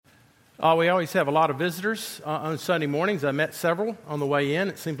We always have a lot of visitors on Sunday mornings. I met several on the way in.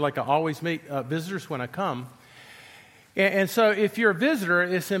 It seems like I always meet visitors when I come. And so if you're a visitor,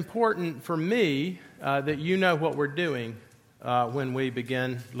 it's important for me that you know what we're doing when we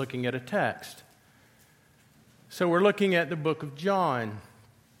begin looking at a text. So we're looking at the book of John.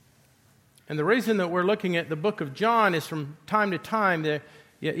 And the reason that we're looking at the book of John is from time to time that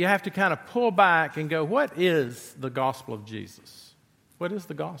you have to kind of pull back and go, what is the gospel of Jesus? What is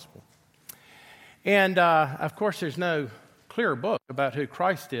the gospel? And, of course, there's no clearer book about who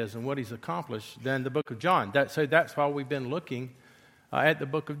Christ is and what he's accomplished than the book of John. So that's why we've been looking at the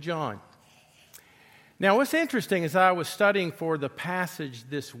book of John. Now, what's interesting is I was studying for the passage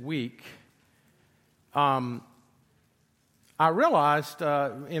this week. I realized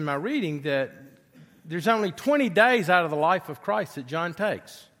in my reading that there's only 20 days out of the life of Christ that John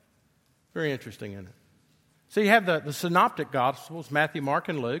takes. Very interesting, isn't it? So you have the synoptic gospels, Matthew, Mark,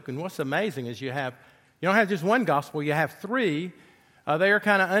 and Luke. And what's amazing is you don't have just one gospel, you have three. They are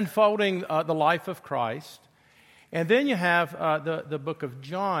kind of unfolding the life of Christ. And then you have the book of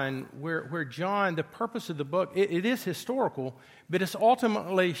John, where John, the purpose of the book, it is historical, but it's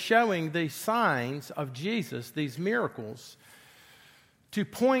ultimately showing these signs of Jesus, these miracles, to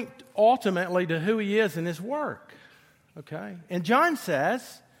point ultimately to who he is in his work. Okay? And John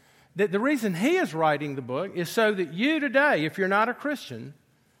says that the reason he is writing the book is so that you today, if you're not a Christian,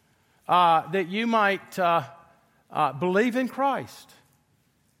 that you might believe in Christ.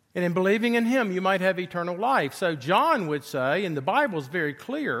 And in believing in him, you might have eternal life. So John would say, and the Bible is very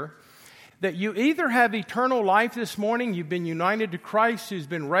clear, that you either have eternal life this morning, you've been united to Christ who's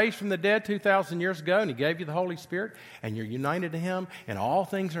been raised from the dead 2,000 years ago, and he gave you the Holy Spirit, and you're united to him, and all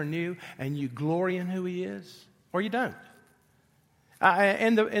things are new, and you glory in who he is, or you don't.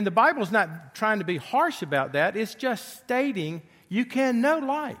 And the Bible's not trying to be harsh about that. It's just stating you can know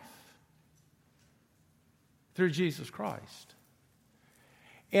life through Jesus Christ.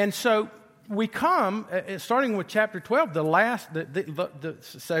 And so we come, starting with chapter 12,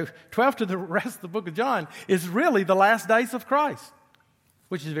 so 12 to the rest of the book of John is really the last days of Christ,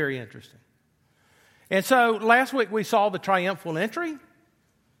 which is very interesting. And so last week we saw the triumphal entry.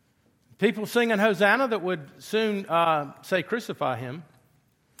 People singing Hosanna that would soon say, crucify him.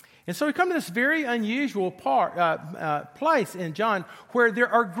 And so we come to this very unusual place in John where there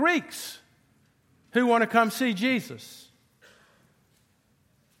are Greeks who want to come see Jesus.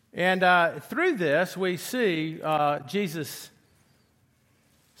 And through this we see Jesus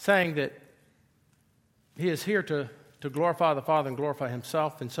saying that he is here to glorify the Father and glorify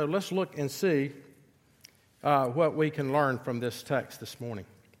himself. And so let's look and see what we can learn from this text this morning.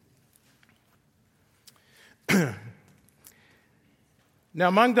 Now,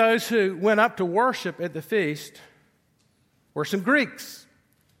 among those who went up to worship at the feast were some Greeks.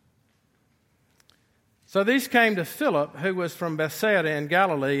 So these came to Philip, who was from Bethsaida in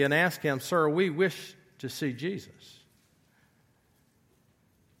Galilee, and asked him, "Sir, we wish to see Jesus."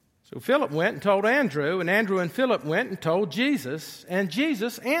 So Philip went and told Andrew, and Andrew and Philip went and told Jesus, and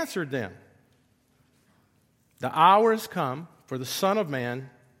Jesus answered them, "The hour has come for the Son of Man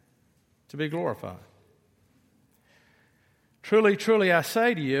to be glorified. Truly, truly, I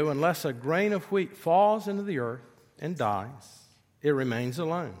say to you, unless a grain of wheat falls into the earth and dies, it remains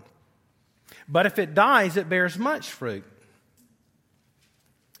alone. But if it dies, it bears much fruit.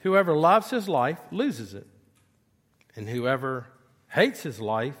 Whoever loves his life loses it, and whoever hates his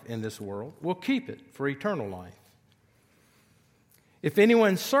life in this world will keep it for eternal life. If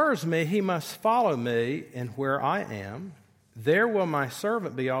anyone serves me, he must follow me, and where I am, there will my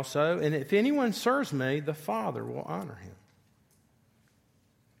servant be also. And if anyone serves me, the Father will honor him.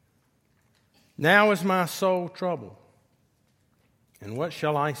 Now is my soul troubled, and what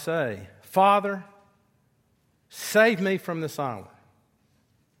shall I say? Father, save me from this hour.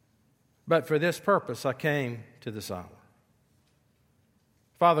 But for this purpose I came to this hour.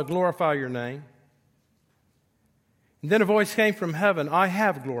 Father, glorify your name." And then a voice came from heaven, "I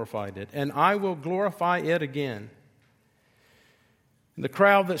have glorified it, and I will glorify it again." And the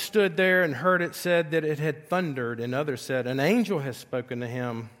crowd that stood there and heard it said that it had thundered, and others said, "An angel has spoken to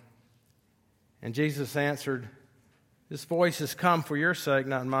him." And Jesus answered, "This voice has come for your sake,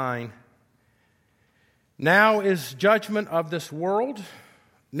 not mine. Now is judgment of this world.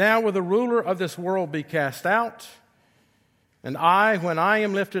 Now will the ruler of this world be cast out. And I, when I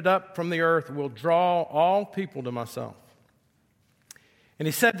am lifted up from the earth, will draw all people to myself." And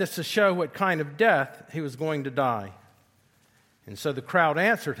he said this to show what kind of death he was going to die. And so the crowd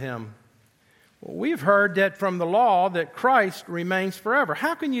answered him, "Well, we've heard that from the law that Christ remains forever.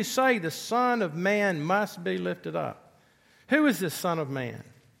 How can you say the Son of Man must be lifted up? Who is this Son of Man?"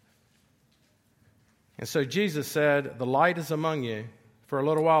 And so Jesus said, the light is among you for a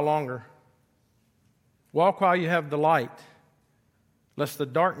little while longer. Walk while you have the light, lest the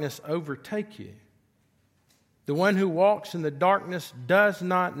darkness overtake you. The one who walks in the darkness does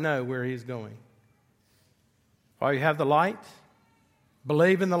not know where he is going. While you have the light,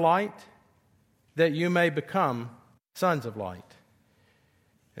 believe in the light, that you may become sons of light.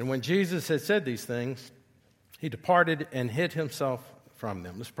 And when Jesus had said these things, he departed and hid himself from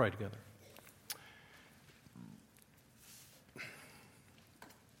them. Let's pray together.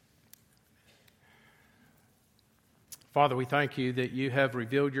 Father, we thank you that you have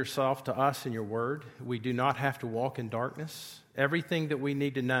revealed yourself to us in your word. We do not have to walk in darkness. Everything that we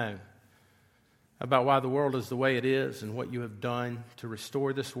need to know about why the world is the way it is and what you have done to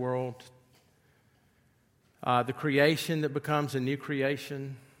restore this world, the creation that becomes a new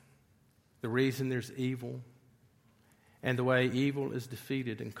creation, the reason there's evil, and the way evil is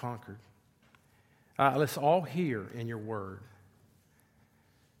defeated and conquered. Let's all hear in your word.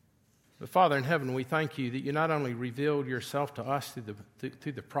 But Father in heaven, we thank you that you not only revealed yourself to us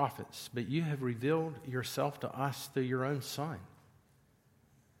through the prophets, but you have revealed yourself to us through your own Son,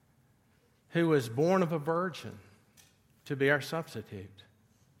 who was born of a virgin to be our substitute,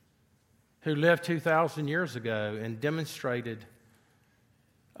 who lived 2,000 years ago and demonstrated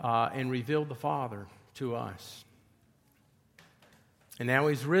and revealed the Father to us. And now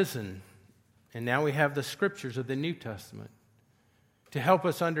he's risen, and now we have the scriptures of the New Testament to help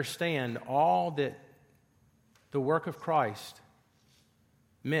us understand all that the work of Christ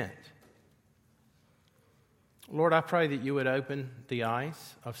meant. Lord, I pray that you would open the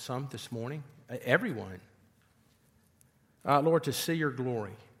eyes of some this morning, everyone, Lord, to see your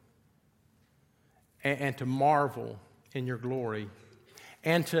glory and to marvel in your glory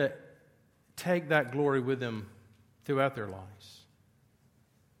and to take that glory with them throughout their lives.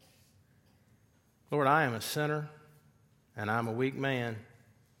 Lord, I am a sinner. And I'm a weak man,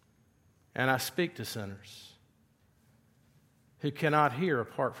 and I speak to sinners who cannot hear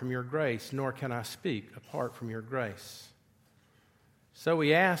apart from your grace, nor can I speak apart from your grace. So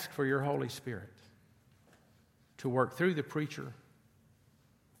we ask for your Holy Spirit to work through the preacher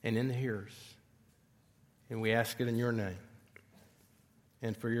and in the hearers. And we ask it in your name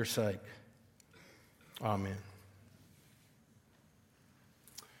and for your sake. Amen.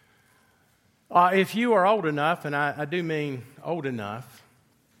 If you are old enough, and I do mean old enough,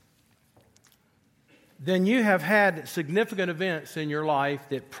 then you have had significant events in your life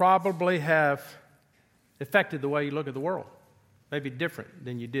that probably have affected the way you look at the world. Maybe different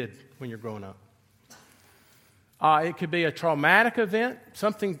than you did when you're growing up. It could be a traumatic event.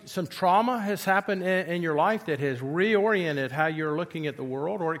 Some trauma has happened in your life that has reoriented how you're looking at the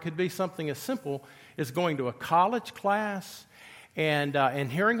world. Or it could be something as simple as going to a college class and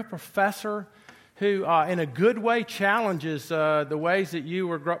hearing a professor who, in a good way, challenges the ways that you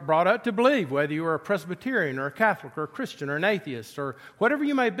were brought up to believe, whether you were a Presbyterian or a Catholic or a Christian or an atheist or whatever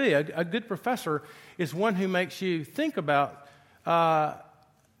you may be. A good professor is one who makes you think about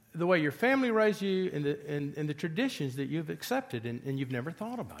the way your family raised you and the traditions that you've accepted and you've never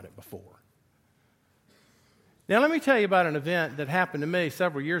thought about it before. Now, let me tell you about an event that happened to me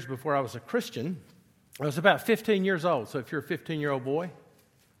several years before I was a Christian. I was about 15 years old, so if you're a 15-year-old boy,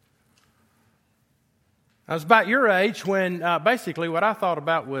 I was about your age when basically what I thought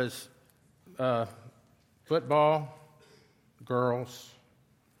about was football, girls,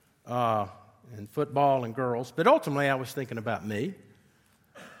 and football and girls. But ultimately, I was thinking about me.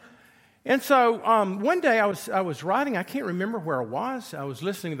 And so one day I was riding. I can't remember where I was. I was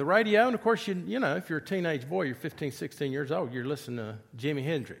listening to the radio. And, of course, you know, if you're a teenage boy, you're 15, 16 years old, you're listening to Jimi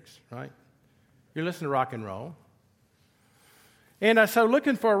Hendrix, right? You're listening to rock and roll. And so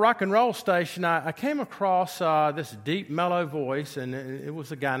looking for a rock and roll station, I came across this deep, mellow voice, and it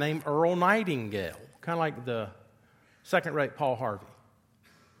was a guy named Earl Nightingale, kind of like the second-rate Paul Harvey.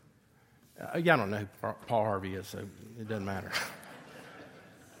 Y'all don't know who Paul Harvey is, so it doesn't matter.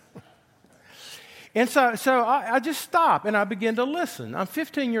 And so I just stopped, and I began to listen. I'm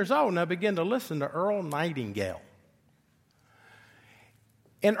 15 years old, and I began to listen to Earl Nightingale.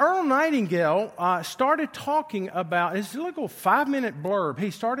 And Earl Nightingale started talking about, his little 5-minute blurb, he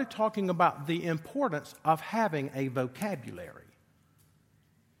started talking about the importance of having a vocabulary.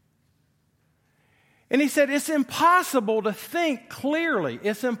 And he said, it's impossible to think clearly.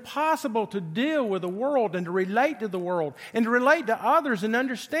 It's impossible to deal with the world and to relate to the world and to relate to others and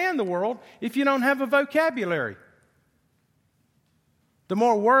understand the world if you don't have a vocabulary. The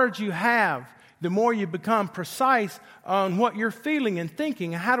more words you have, the more you become precise on what you're feeling and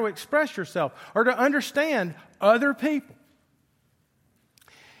thinking and how to express yourself or to understand other people.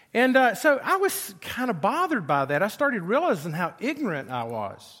 And so I was kind of bothered by that. I started realizing how ignorant I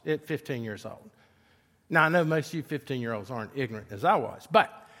was at 15 years old. Now, I know most of you 15-year-olds aren't ignorant as I was.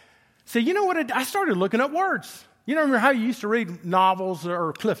 But, see, you know what? I started looking up words. You know, remember how you used to read novels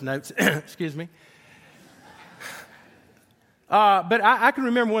or Cliff Notes? Excuse me. But I can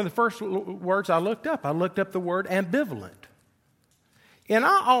remember one of the first words I looked up. I looked up the word ambivalent. And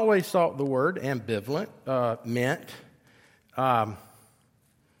I always thought the word ambivalent meant, not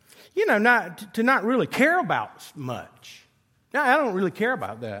really care about much. Now, I don't really care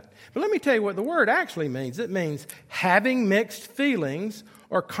about that. But let me tell you what the word actually means. It means having mixed feelings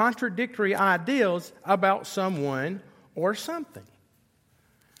or contradictory ideas about someone or something.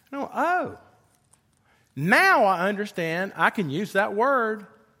 Now I understand I can use that word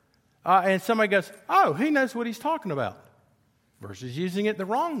and somebody goes, oh, he knows what he's talking about, versus using it the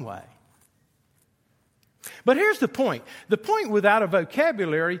wrong way. But here's the point. The point without a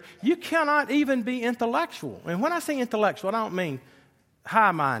vocabulary, you cannot even be intellectual. And when I say intellectual, I don't mean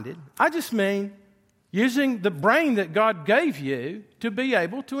high-minded. I just mean using the brain that God gave you to be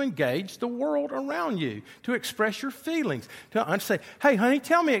able to engage the world around you, to express your feelings, to say, hey, honey,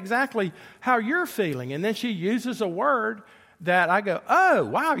 tell me exactly how you're feeling. And then she uses a word that I go, oh,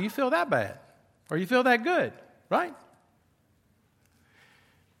 wow, you feel that bad, or you feel that good, right?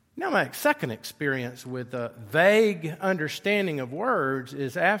 Now, my second experience with a vague understanding of words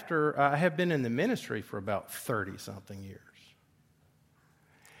is after I have been in the ministry for about 30-something years.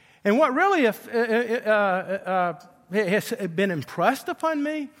 And what really has been impressed upon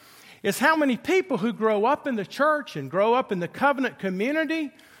me is how many people who grow up in the church and grow up in the covenant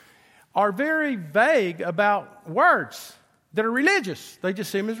community are very vague about words that are religious. They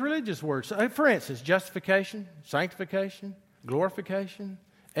just see them as religious words. For instance, justification, sanctification, glorification,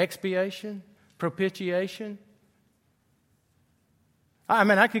 expiation, propitiation. I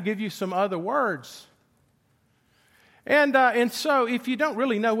mean, I could give you some other words. And so if you don't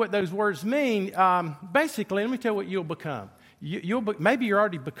really know what those words mean, basically, let me tell you what you'll become. Maybe you're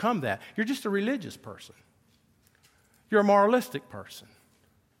already become that. You're just a religious person. You're a moralistic person.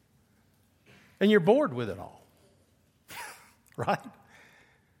 And you're bored with it all. Right?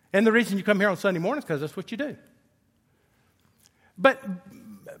 And the reason you come here on Sunday morning is because that's what you do. But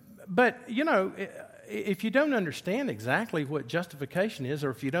if you don't understand exactly what justification is, or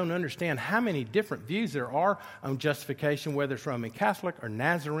if you don't understand how many different views there are on justification, whether it's Roman Catholic or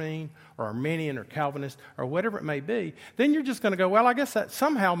Nazarene or Arminian or Calvinist or whatever it may be, then you're just going to go, well, I guess that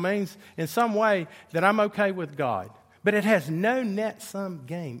somehow means in some way that I'm okay with God. But it has no net-sum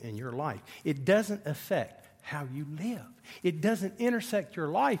game in your life. It doesn't affect how you live. It doesn't intersect your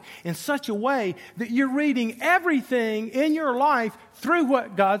life in such a way that you're reading everything in your life through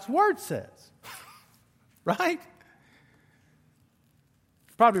what God's Word says. Right?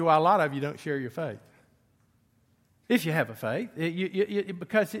 Probably why a lot of you don't share your faith. If you have a faith.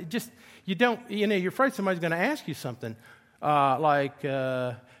 Because it just, you don't, you're afraid somebody's going to ask you something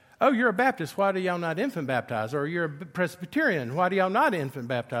oh, you're a Baptist, why do y'all not infant baptize? Or you're a Presbyterian, why do y'all not infant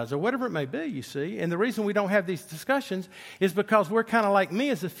baptize? Or whatever it may be, you see. And the reason we don't have these discussions is because we're kind of like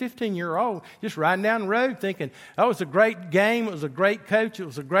me as a 15-year-old, just riding down the road thinking, oh, it was a great game, it was a great coach, it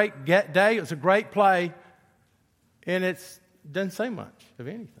was a great day, it was a great play. And it doesn't say much of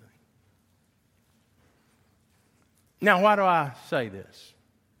anything. Now, why do I say this?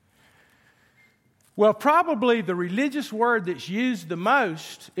 Well, probably the religious word that's used the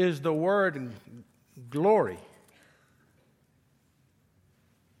most is the word glory.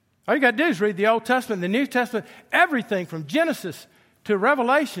 All you got to do is read the Old Testament, the New Testament. Everything from Genesis to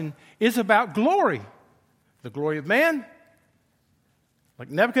Revelation is about glory. The glory of man, like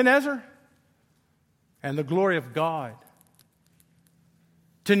Nebuchadnezzar, and the glory of God.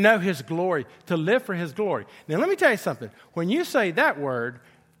 To know His glory, to live for His glory. Now, let me tell you something. When you say that word,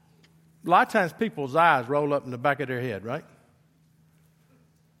 a lot of times people's eyes roll up in the back of their head, right?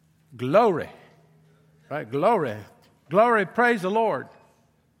 Glory. Right? Glory. Glory, praise the Lord.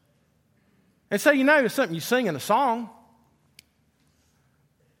 And so it's something you sing in a song.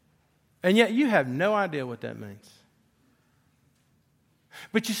 And yet you have no idea what that means.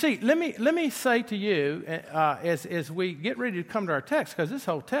 But you see, let me say to you, as we get ready to come to our text, because this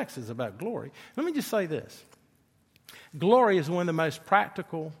whole text is about glory, let me just say this. Glory is one of the most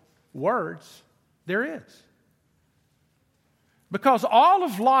practical words there is. Because all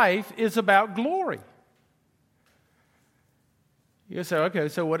of life is about glory. You say, okay,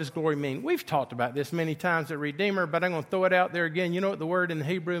 so what does glory mean? We've talked about this many times at Redeemer, but I'm going to throw it out there again. You know what the word in the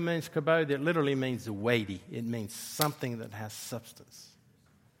Hebrew means, kabod? It literally means weighty. It means something that has substance.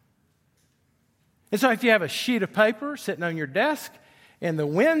 And so if you have a sheet of paper sitting on your desk, And the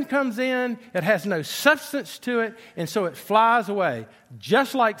wind comes in, it has no substance to it, and so it flies away.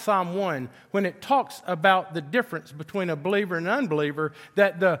 Just like Psalm 1, when it talks about the difference between a believer and an unbeliever,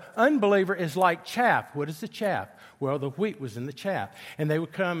 that the unbeliever is like chaff. What is the chaff? Well, the wheat was in the chaff. And they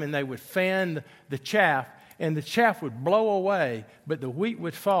would come and they would fan the chaff, and the chaff would blow away, but the wheat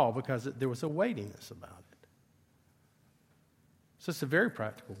would fall because there was a weightiness about it. So it's a very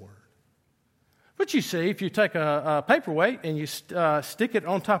practical word. But you see, if you take a paperweight and you stick it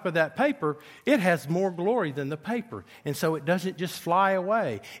on top of that paper, it has more glory than the paper. And so it doesn't just fly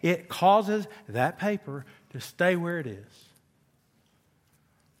away. It causes that paper to stay where it is.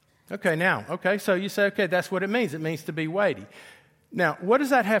 So you say, okay, that's what it means. It means to be weighty. Now, what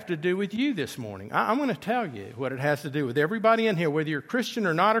does that have to do with you this morning? I'm going to tell you what it has to do with everybody in here, whether you're a Christian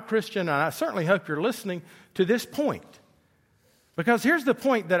or not a Christian. And I certainly hope you're listening to this point. Because here's the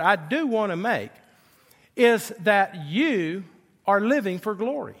point that I do want to make. Is that you are living for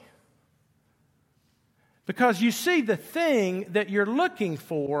glory. Because you see, the thing that you're looking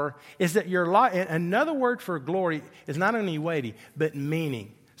for is that your life, another word for glory is not only weighty, but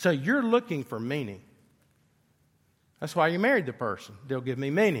meaning. So you're looking for meaning. That's why you married the person. They'll give me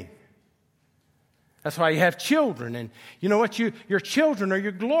meaning. That's why you have children. And you know what? Your children are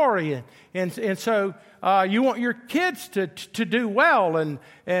your glory. And so you want your kids to do well. And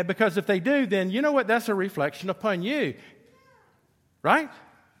because if they do, then you know what? That's a reflection upon you. Right?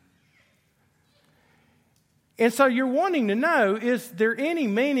 And so you're wanting to know, is there any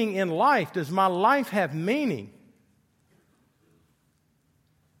meaning in life? Does my life have meaning?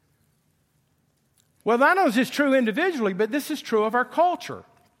 Well, not only is this true individually, but this is true of our culture.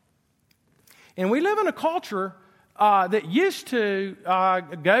 And we live in a culture that used to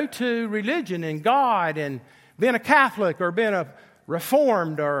go to religion and God and being a Catholic or being a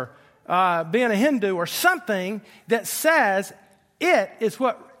Reformed or being a Hindu or something that says it is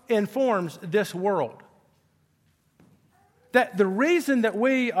what informs this world. That the reason that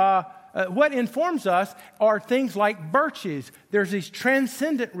what informs us are things like virtues. There's these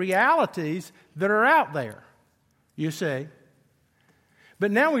transcendent realities that are out there, you see. But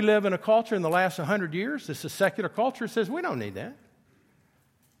now we live in a culture in the last 100 years, this is secular culture, says we don't need that.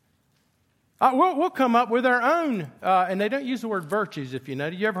 We'll come up with our own, and they don't use the word virtues, if you know.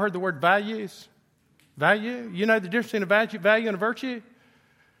 You ever heard the word values? Value? You know the difference between a value and a virtue?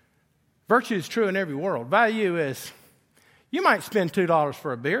 Virtue is true in every world. Value is, you might spend $2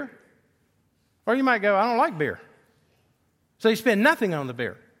 for a beer, or you might go, I don't like beer. So you spend nothing on the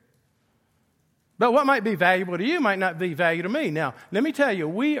beer. But what might be valuable to you might not be valuable to me. Now, let me tell you,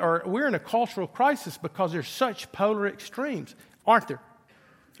 we're in a cultural crisis because there's such polar extremes, aren't there?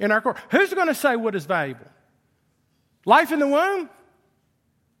 In our culture. Who's going to say what is valuable? Life in the womb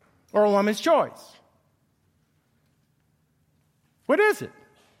or a woman's choice? What is it?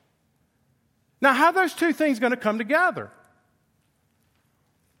 Now, how are those two things going to come together?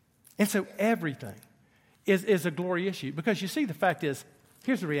 And so everything is a glory issue. Because you see, the fact is,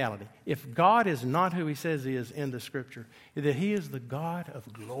 here's the reality. If God is not who He says He is in the Scripture, that He is the God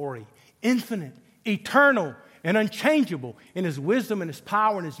of glory, infinite, eternal, and unchangeable in His wisdom and His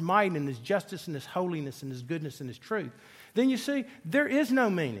power and His might and His justice and His holiness and His goodness and His truth, then you see, there is no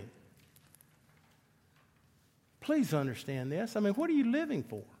meaning. Please understand this. I mean, what are you living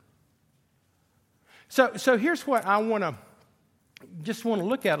for? So here's what I want to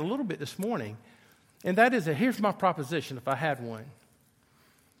look at a little bit this morning, and that is that here's my proposition if I had one.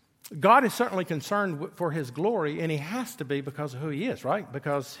 God is certainly concerned for His glory, and He has to be because of who He is, right?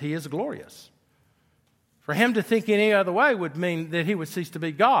 Because He is glorious. For Him to think any other way would mean that He would cease to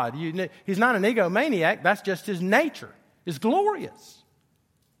be God. He's not an egomaniac. That's just His nature. It's glorious.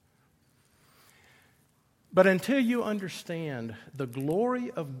 But until you understand the glory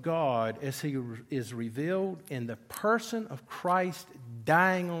of God as He is revealed in the person of Christ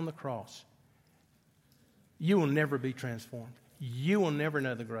dying on the cross, you will never be transformed. You will never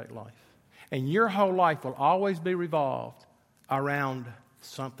know the great life. And your whole life will always be revolved around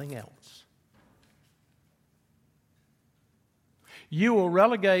something else. You will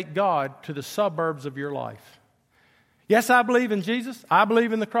relegate God to the suburbs of your life. Yes, I believe in Jesus. I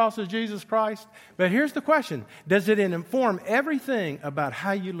believe in the cross of Jesus Christ. But here's the question. Does it inform everything about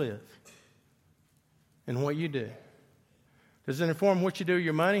how you live and what you do? Does it inform what you do with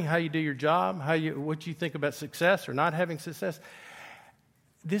your money, how you do your job, what you think about success or not having success?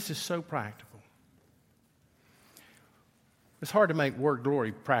 This is so practical. It's hard to make word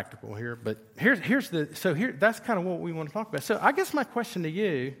glory practical here, but that's kind of what we want to talk about. So I guess my question to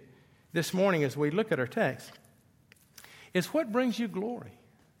you this morning as we look at our text is, what brings you glory?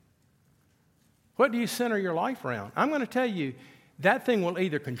 What do you center your life around? I'm going to tell you that thing will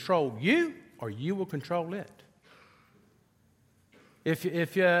either control you or you will control it. If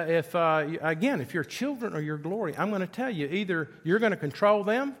your children are your glory, I'm going to tell you, either you're going to control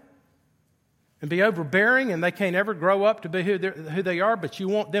them and be overbearing and they can't ever grow up to be who they are, but you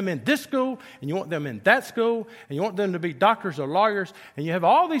want them in this school and you want them in that school and you want them to be doctors or lawyers, and you have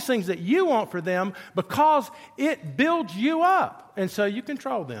all these things that you want for them because it builds you up, and so you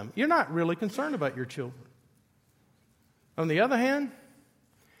control them. You're not really concerned about your children. On the other hand,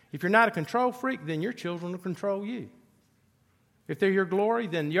 if you're not a control freak, then your children will control you. If they're your glory,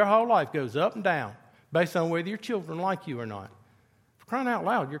 then your whole life goes up and down based on whether your children like you or not. For crying out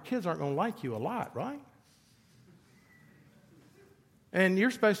loud, your kids aren't going to like you a lot, right? And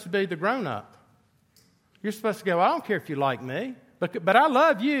you're supposed to be the grown-up. You're supposed to go, I don't care if you like me, but I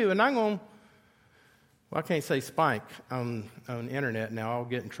love you, and I'm going to, well, I can't say spank on the internet now. I'll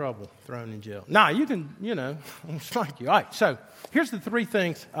get in trouble, thrown in jail. No, you can, spank you. All right, so here's the three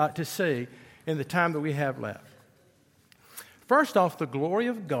things to see in the time that we have left. First off, the glory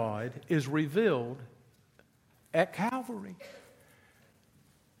of God is revealed at Calvary.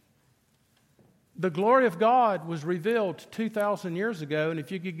 The glory of God was revealed 2,000 years ago, and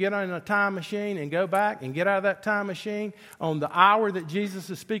if you could get on a time machine and go back and get out of that time machine on the hour that Jesus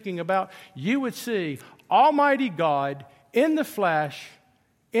is speaking about, you would see Almighty God in the flesh,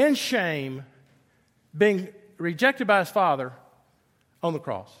 in shame, being rejected by His Father on the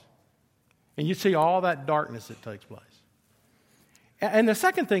cross. And you'd see all that darkness that takes place. And the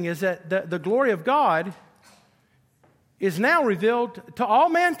second thing is that the glory of God is now revealed to all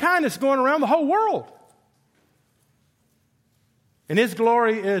mankind that's going around the whole world. And His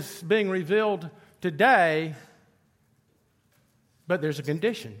glory is being revealed today, but there's a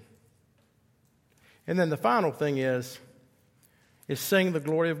condition. And then the final thing is seeing the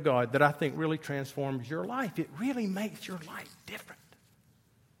glory of God that I think really transforms your life. It really makes your life different.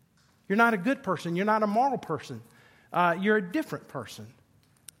 You're not a good person. You're not a moral person. You're a different person.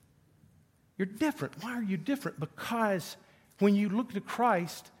 You're different. Why are you different? Because when you look to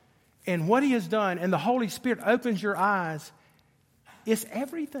Christ and what He has done, and the Holy Spirit opens your eyes, it's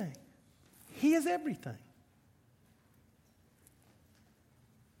everything. He is everything.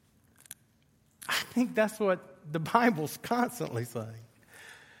 I think that's what the Bible's constantly saying.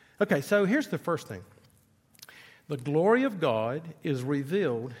 Okay, so here's the first thing. The glory of God is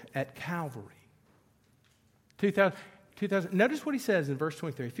revealed at Calvary. 2000. Notice what He says in verse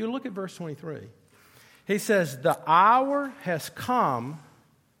 23. If you look at verse 23, He says, the hour has come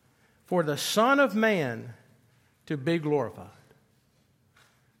for the Son of Man to be glorified.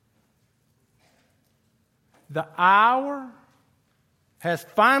 The hour has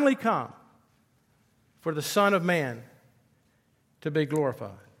finally come for the Son of Man to be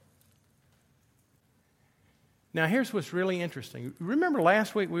glorified. Now, here's what's really interesting. Remember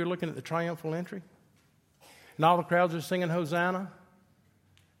last week we were looking at the triumphal entry? And all the crowds are singing Hosanna.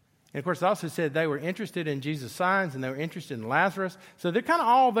 And of course, it also said they were interested in Jesus' signs and they were interested in Lazarus. So they're kind of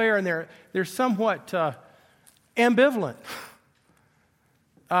all there, and they're somewhat ambivalent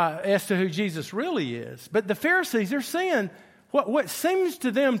as to who Jesus really is. But the Pharisees, they're seeing what seems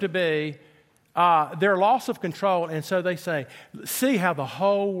to them to be their loss of control. And so they say, see how the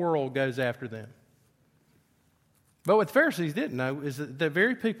whole world goes after them. But what the Pharisees didn't know is that the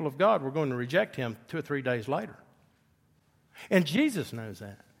very people of God were going to reject Him 2 or 3 days later. And Jesus knows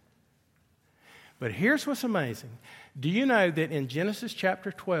that. But here's what's amazing. Do you know that in Genesis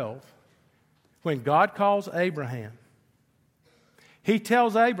chapter 12, when God calls Abraham, He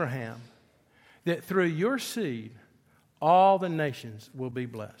tells Abraham that through your seed, all the nations will be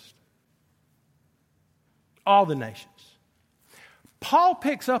blessed. All the nations. Paul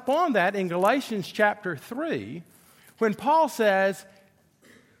picks up on that in Galatians chapter 3, when Paul says,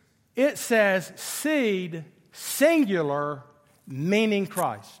 it says seed, singular, meaning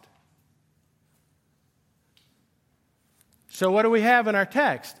Christ. So what do we have in our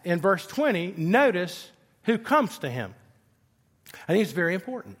text? In verse 20, notice who comes to Him. I think it's very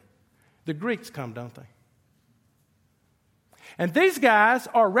important. The Greeks come, don't they? And these guys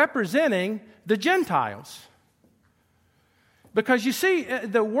are representing the Gentiles. Because you see,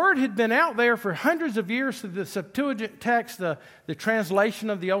 the word had been out there for hundreds of years through the Septuagint text, the translation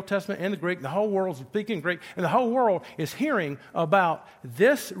of the Old Testament in the Greek. The whole world is speaking Greek, and the whole world is hearing about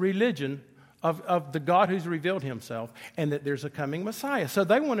this religion of the God who's revealed Himself, and that there's a coming Messiah. So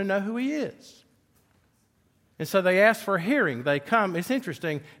they want to know who He is. And so they ask for a hearing. They come. It's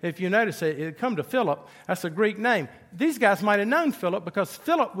interesting, if you notice it, they come to Philip. That's a Greek name. These guys might have known Philip because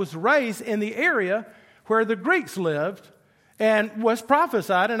Philip was raised in the area where the Greeks lived, and was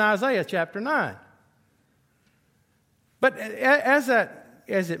prophesied in Isaiah chapter 9. But as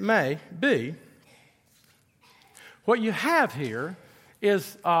it may be, what you have here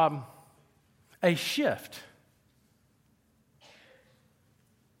is a shift.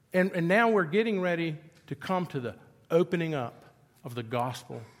 And now we're getting ready to come to the opening up of the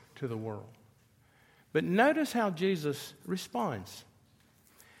gospel to the world. But notice how Jesus responds.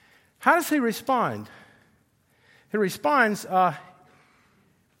 How does he respond? He responds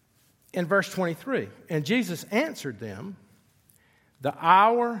in verse 23. And Jesus answered them, "The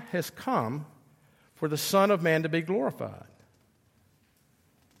hour has come for the Son of Man to be glorified."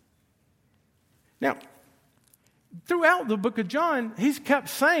 Now, throughout the book of John, he's kept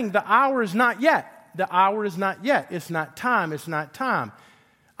saying the hour is not yet. The hour is not yet. It's not time. It's not time.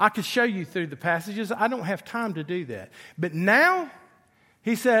 I could show you through the passages. I don't have time to do that. But now,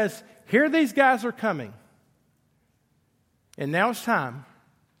 he says, here these guys are coming. And now it's time.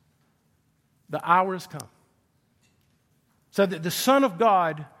 The hour has come. So that the Son of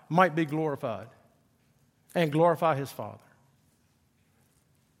God might be glorified and glorify his Father.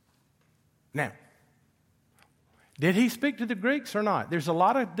 Now, did he speak to the Greeks or not? There's a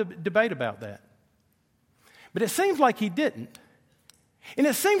lot of debate about that. But it seems like he didn't. And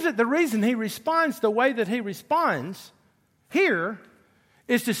it seems that the reason he responds the way that he responds here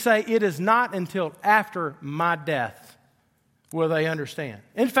is to say, it is not until after my death will they understand.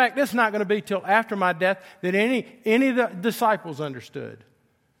 In fact, it's not going to be till after my death that any of the disciples understood.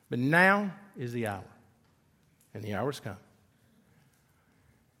 But now is the hour. And the hour's come.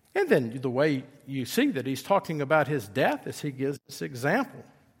 And then the way you see that he's talking about his death is he gives this example.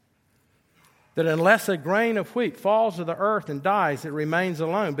 That unless a grain of wheat falls to the earth and dies, it remains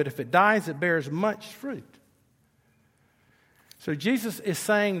alone. But if it dies, it bears much fruit. So Jesus is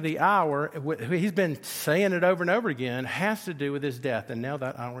saying the hour, he's been saying it over and over again, has to do with his death. And now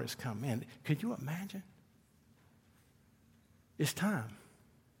that hour has come. Man, could you imagine? It's time.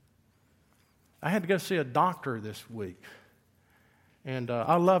 I had to go see a doctor this week. And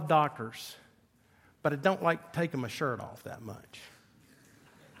I love doctors, but I don't like taking my shirt off that much.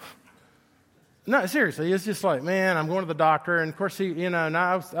 No, seriously, it's just like, man, I'm going to the doctor, and of course,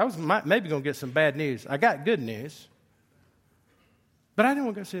 I was maybe going to get some bad news. I got good news, but I didn't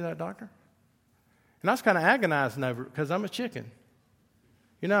want to go see that doctor. And I was kind of agonizing over it because I'm a chicken.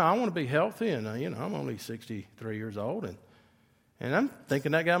 I want to be healthy, and, I'm only 63 years old, and I'm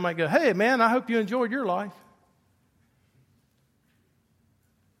thinking that guy might go, hey, man, I hope you enjoyed your life.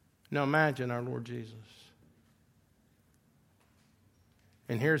 Now imagine our Lord Jesus.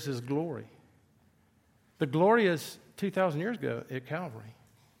 And here's his glory. The glory is 2,000 years ago at Calvary.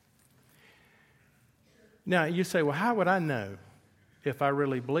 Now you say, well, how would I know if I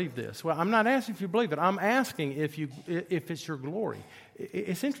really believe this? Well, I'm not asking if you believe it. I'm asking if it's your glory.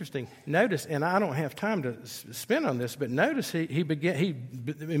 It's interesting. Notice, and I don't have time to spend on this, but notice he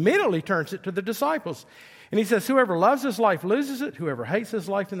immediately turns it to the disciples. And he says, whoever loves his life loses it. Whoever hates his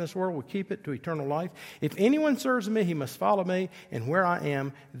life in this world will keep it to eternal life. If anyone serves me, he must follow me. And where I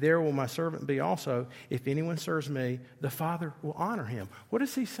am, there will my servant be also. If anyone serves me, the Father will honor him. What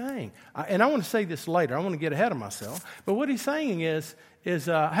is he saying? And I want to say this later. I want to get ahead of myself. But what he's saying is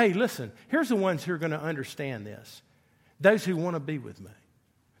hey, listen, here's the ones who are going to understand this. Those who want to be with me.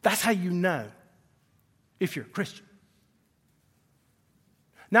 That's how you know if you're a Christian.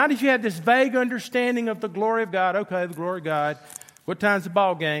 Not if you have this vague understanding of the glory of God. Okay, the glory of God. What time's the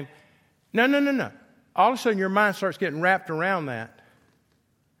ball game? No. All of a sudden your mind starts getting wrapped around that.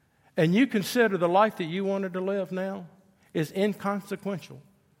 And you consider the life that you wanted to live now is inconsequential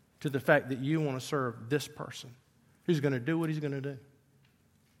to the fact that you want to serve this person who's going to do what he's going to do.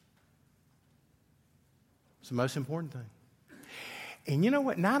 It's the most important thing. And you know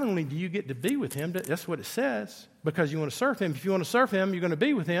what? Not only do you get to be with him, that's what it says, because you want to serve him. If you want to serve him, you're going to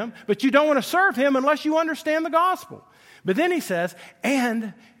be with him. But you don't want to serve him unless you understand the gospel. But then he says,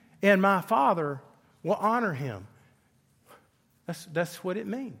 and my Father will honor him. That's what it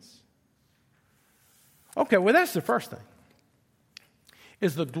means. Okay, well, that's the first thing.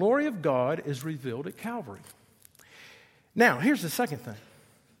 Is the glory of God is revealed at Calvary. Now, here's the second thing.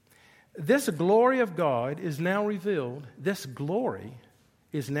 This glory of God is now revealed. This glory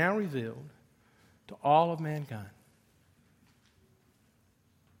is now revealed to all of mankind.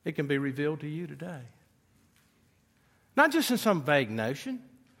 It can be revealed to you today. Not just in some vague notion.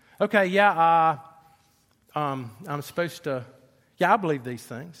 Okay, I'm supposed to, I believe these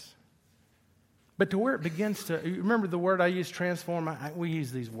things. But to where it begins to, remember the word I use, transform? We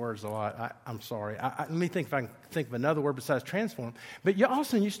use these words a lot. I'm sorry. Let me think if I can think of another word besides transform. But you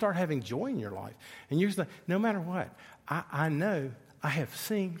also start having joy in your life. And you say, no matter what, I know I have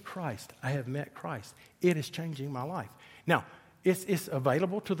seen Christ. I have met Christ. It is changing my life. Now, it's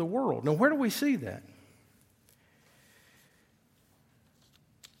available to the world. Now, where do we see that?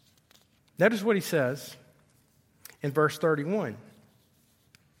 Notice what he says in verse 31.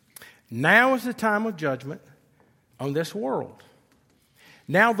 Now is the time of judgment on this world.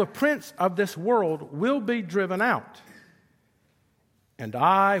 Now the prince of this world will be driven out. And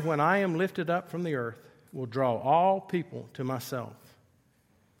I, when I am lifted up from the earth, will draw all people to myself.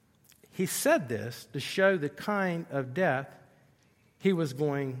 He said this to show the kind of death he was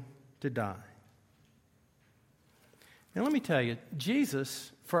going to die. Now let me tell you,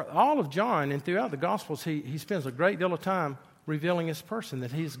 Jesus, for all of John and throughout the Gospels, he spends a great deal of time revealing his person,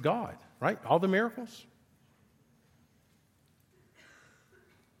 that he's God, right? All the miracles.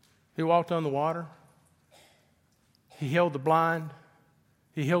 He walked on the water. He healed the blind.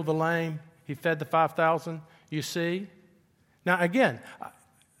 He healed the lame. He fed the 5,000. You see? Now, again,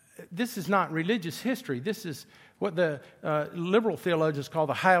 this is not religious history. This is what the liberal theologians call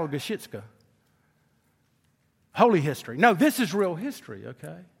the Heil Geschichte. Holy history. No, this is real history,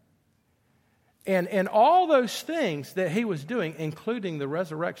 okay? And all those things that he was doing, including the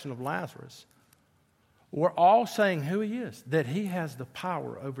resurrection of Lazarus, were all saying who he is, that he has the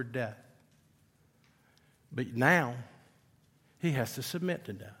power over death. But now, he has to submit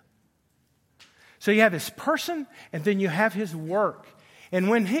to death. So you have his person, and then you have his work. And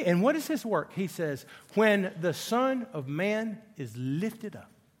what is his work? He says, when the Son of Man is lifted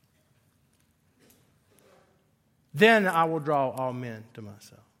up, then I will draw all men to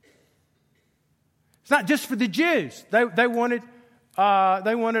myself. It's not just for the Jews. They wanted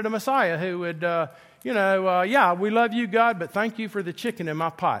a Messiah who would, yeah, we love you, God, but thank you for the chicken in my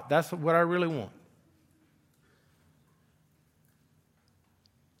pot. That's what I really want.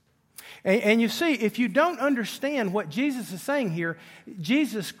 And you see, if you don't understand what Jesus is saying here,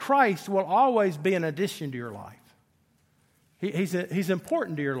 Jesus Christ will always be an addition to your life. He's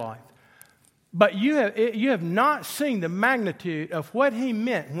important to your life. But you have not seen the magnitude of what he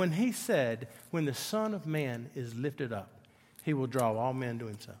meant when he said, when the Son of Man is lifted up, he will draw all men to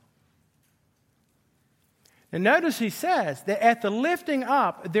himself. And notice he says that at the lifting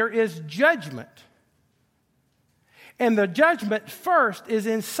up, there is judgment. And the judgment first is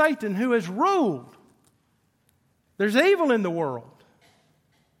in Satan, who has ruled. There's evil in the world.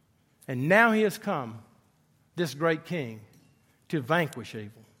 And now he has come, this great king, to vanquish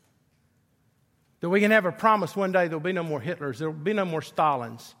evil. That we can have a promise one day there'll be no more Hitlers, there'll be no more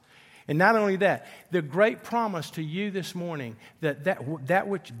Stalins. And not only that, the great promise to you this morning that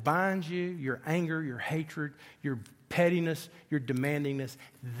which binds you, your anger, your hatred, your pettiness, your demandingness,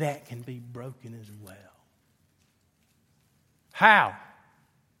 that can be broken as well. How?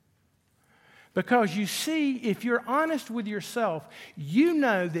 Because you see, if you're honest with yourself, you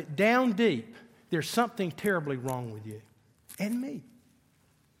know that down deep, there's something terribly wrong with you and me.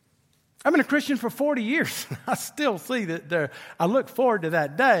 I've been a Christian for 40 years. I still see that I look forward to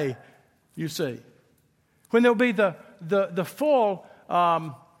that day, you see, when there'll be the full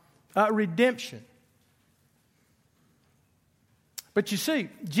redemption. But you see,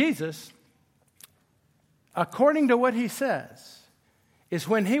 Jesus, according to what he says, is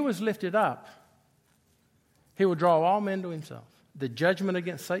when he was lifted up, he will draw all men to himself. The judgment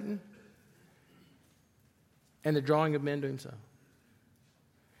against Satan and the drawing of men to himself.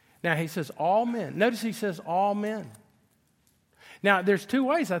 Now he says all men. Notice he says all men. Now there's two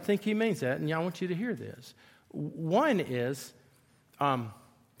ways I think he means that, and I want you to hear this. One is,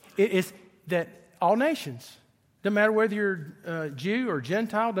 it is that all nations, no matter whether you're Jew or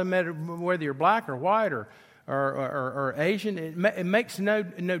Gentile, no matter whether you're black or white or Asian, it makes no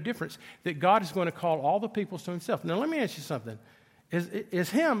difference that God is going to call all the peoples to himself. Now let me ask you something. Is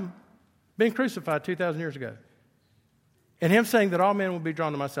him being crucified 2,000 years ago, and him saying that all men will be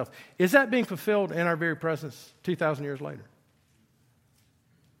drawn to myself, is that being fulfilled in our very presence 2,000 years later?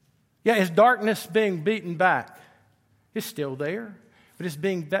 Yeah, is darkness being beaten back? It's still there, but it's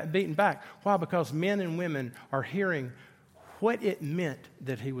being beaten back. Why? Because men and women are hearing what it meant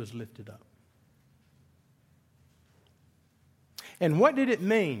that he was lifted up. And what did it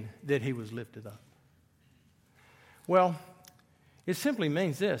mean that he was lifted up? Well, it simply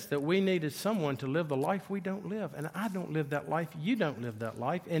means this, that we needed someone to live the life we don't live. And I don't live that life. You don't live that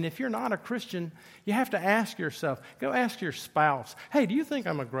life. And if you're not a Christian, you have to ask yourself, go ask your spouse, hey, do you think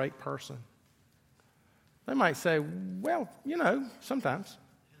I'm a great person? They might say, well, sometimes.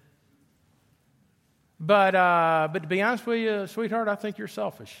 But to be honest with you, sweetheart, I think you're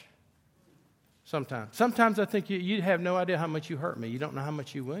selfish. Sometimes. Sometimes I think you have no idea how much you hurt me. You don't know how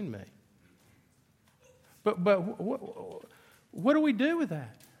much you wound me. But what do we do with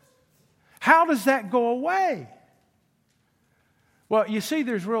that? How does that go away? Well, you see,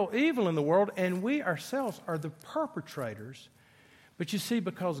 there's real evil in the world, and we ourselves are the perpetrators. But you see,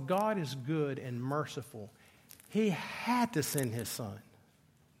 because God is good and merciful, He had to send His Son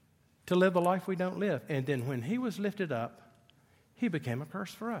to live the life we don't live. And then when He was lifted up, He became a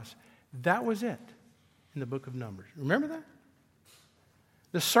curse for us. That was it in the book of Numbers. Remember that?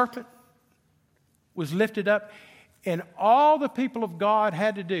 The serpent was lifted up, and all the people of God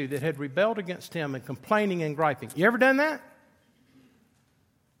had to do that had rebelled against Him and complaining and griping. You ever done that?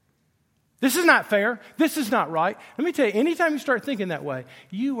 This is not fair. This is not right. Let me tell you, anytime you start thinking that way,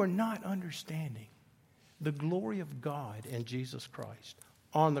 you are not understanding the glory of God and Jesus Christ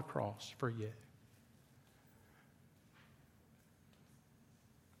on the cross for you.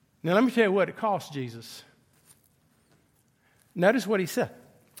 Now, let me tell you what it cost Jesus. Notice what He said.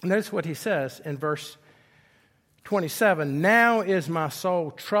 Notice what He says in verse 27. Now is my soul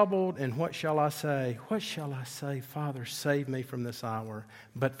troubled, and what shall I say? What shall I say? Father, save me from this hour.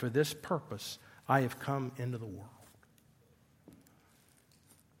 But for this purpose I have come into the world.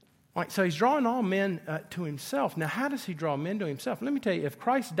 All right, so He's drawing all men to Himself. Now, how does He draw men to Himself? Let me tell you, if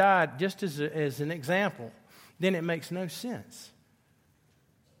Christ died just as an example, then it makes no sense.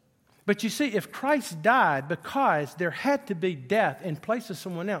 But you see, if Christ died because there had to be death in place of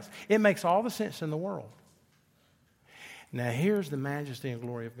someone else, it makes all the sense in the world. Now, here's the majesty and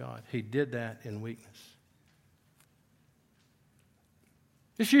glory of God. He did that in weakness.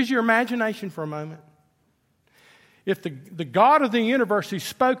 Just use your imagination for a moment. If the God of the universe who's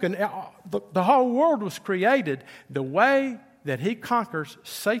spoken, the whole world was created, the way that He conquers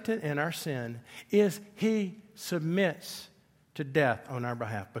Satan and our sin is He submits to death on our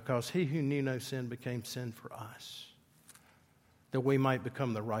behalf, because He who knew no sin became sin for us, that we might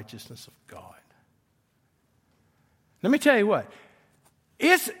become the righteousness of God. Let me tell you what.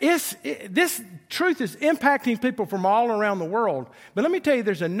 This truth is impacting people from all around the world. But let me tell you,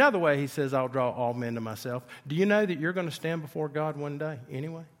 there's another way He says, I'll draw all men to myself. Do you know that you're going to stand before God one day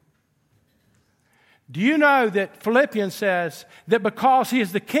anyway? Do you know that Philippians says that because He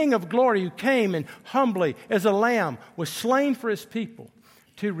is the King of glory who came and humbly as a lamb was slain for His people,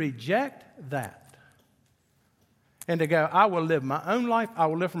 to reject that and to go, I will live my own life, I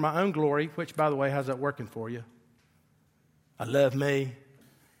will live for my own glory, which, by the way, how's that working for you? I love me.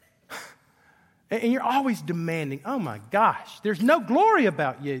 And you're always demanding, oh my gosh, there's no glory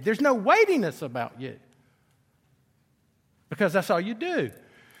about you. There's no weightiness about you. Because that's all you do.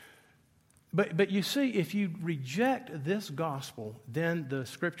 But you see, if you reject this gospel, then the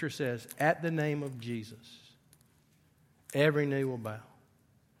Scripture says, at the name of Jesus, every knee will bow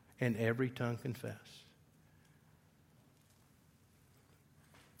and every tongue confess.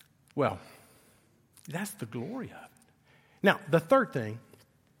 Well, that's the glory of it. Now, the third thing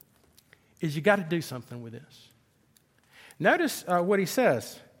is you got to do something with this. Notice what He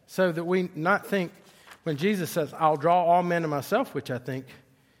says, so that we not think when Jesus says, I'll draw all men to myself, which I think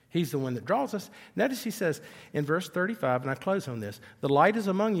He's the one that draws us. Notice He says in verse 35, and I close on this, the light is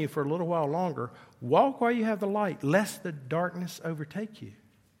among you for a little while longer. Walk while you have the light, lest the darkness overtake you.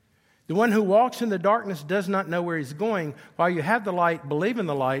 The one who walks in the darkness does not know where he's going. While you have the light, believe in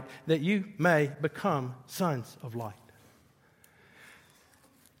the light, that you may become sons of light.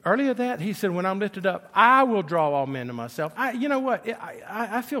 Earlier that, He said, when I'm lifted up, I will draw all men to myself. You know what?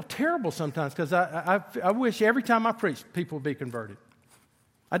 I feel terrible sometimes, because I wish every time I preach, people would be converted.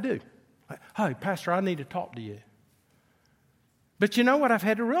 I do. Hey, Pastor, I need to talk to you. But you know what I've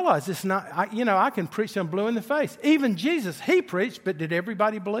had to realize? It's not, I can preach them blue in the face. Even Jesus, He preached, but did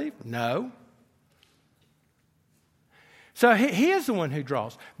everybody believe? No. So he is the one who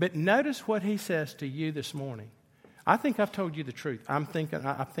draws. But notice what He says to you this morning. I think I've told you the truth. I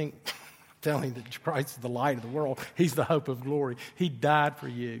think telling that Christ is the light of the world. He's the hope of glory. He died for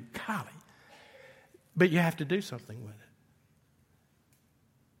you. Golly. But you have to do something with it.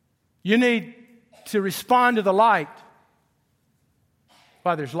 You need to respond to the light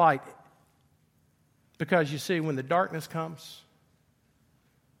while there's light. Because you see, when the darkness comes,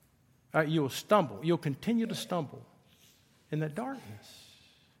 you will stumble. You'll continue to stumble in the darkness.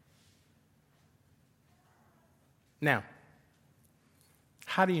 Now,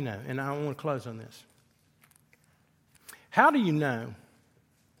 how do you know? And I want to close on this. How do you know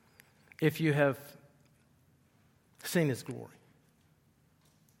if you have seen His glory?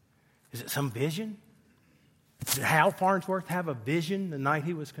 Is it some vision? Did Hal Farnsworth have a vision the night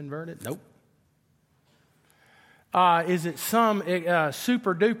he was converted? Nope. Is it some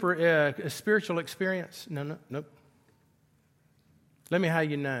super duper spiritual experience? No, nope. Let me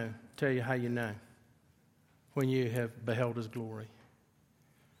tell you how you know when you have beheld His glory.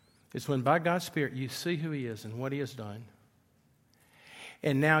 It's when by God's Spirit you see who He is and what He has done,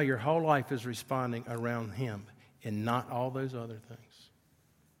 And now your whole life is responding around Him and not all those other things.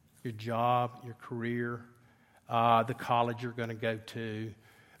 Your job, your career, the college you're going to go to,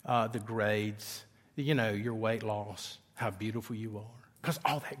 the grades, your weight loss, how beautiful you are. Because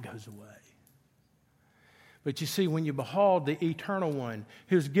all that goes away. But you see, when you behold the Eternal One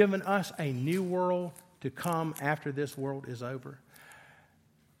who's given us a new world to come after this world is over,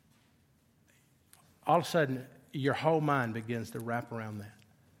 all of a sudden, your whole mind begins to wrap around that.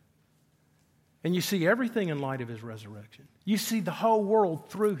 And you see everything in light of His resurrection. You see the whole world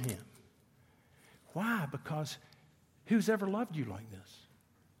through Him. Why? Because who's ever loved you like this?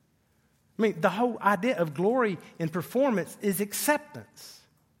 I mean, the whole idea of glory and performance is acceptance.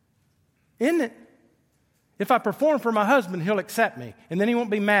 Isn't it? If I perform for my husband, he'll accept me, and then he won't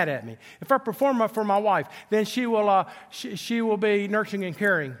be mad at me. If I perform for my wife, then she will be nurturing and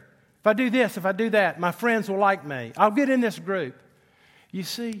caring. If I do this, if I do that, my friends will like me. I'll get in this group. You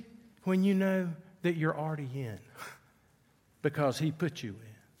see, when you know that you're already in, because He put you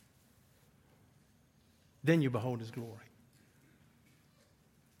in, then you behold His glory.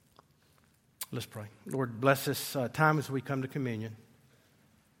 Let's pray. Lord, bless this time as we come to communion.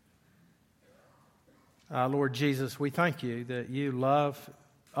 Lord Jesus, we thank You that You love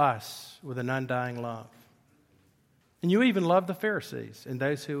us with an undying love. And You even loved the Pharisees and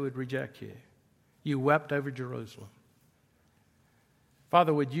those who would reject You. You wept over Jerusalem.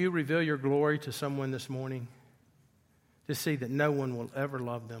 Father, would You reveal Your glory to someone this morning to see that no one will ever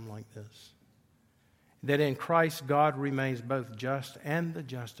love them like this? That in Christ God remains both just and the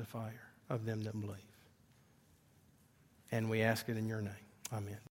justifier of them that believe. And we ask it in Your name. Amen.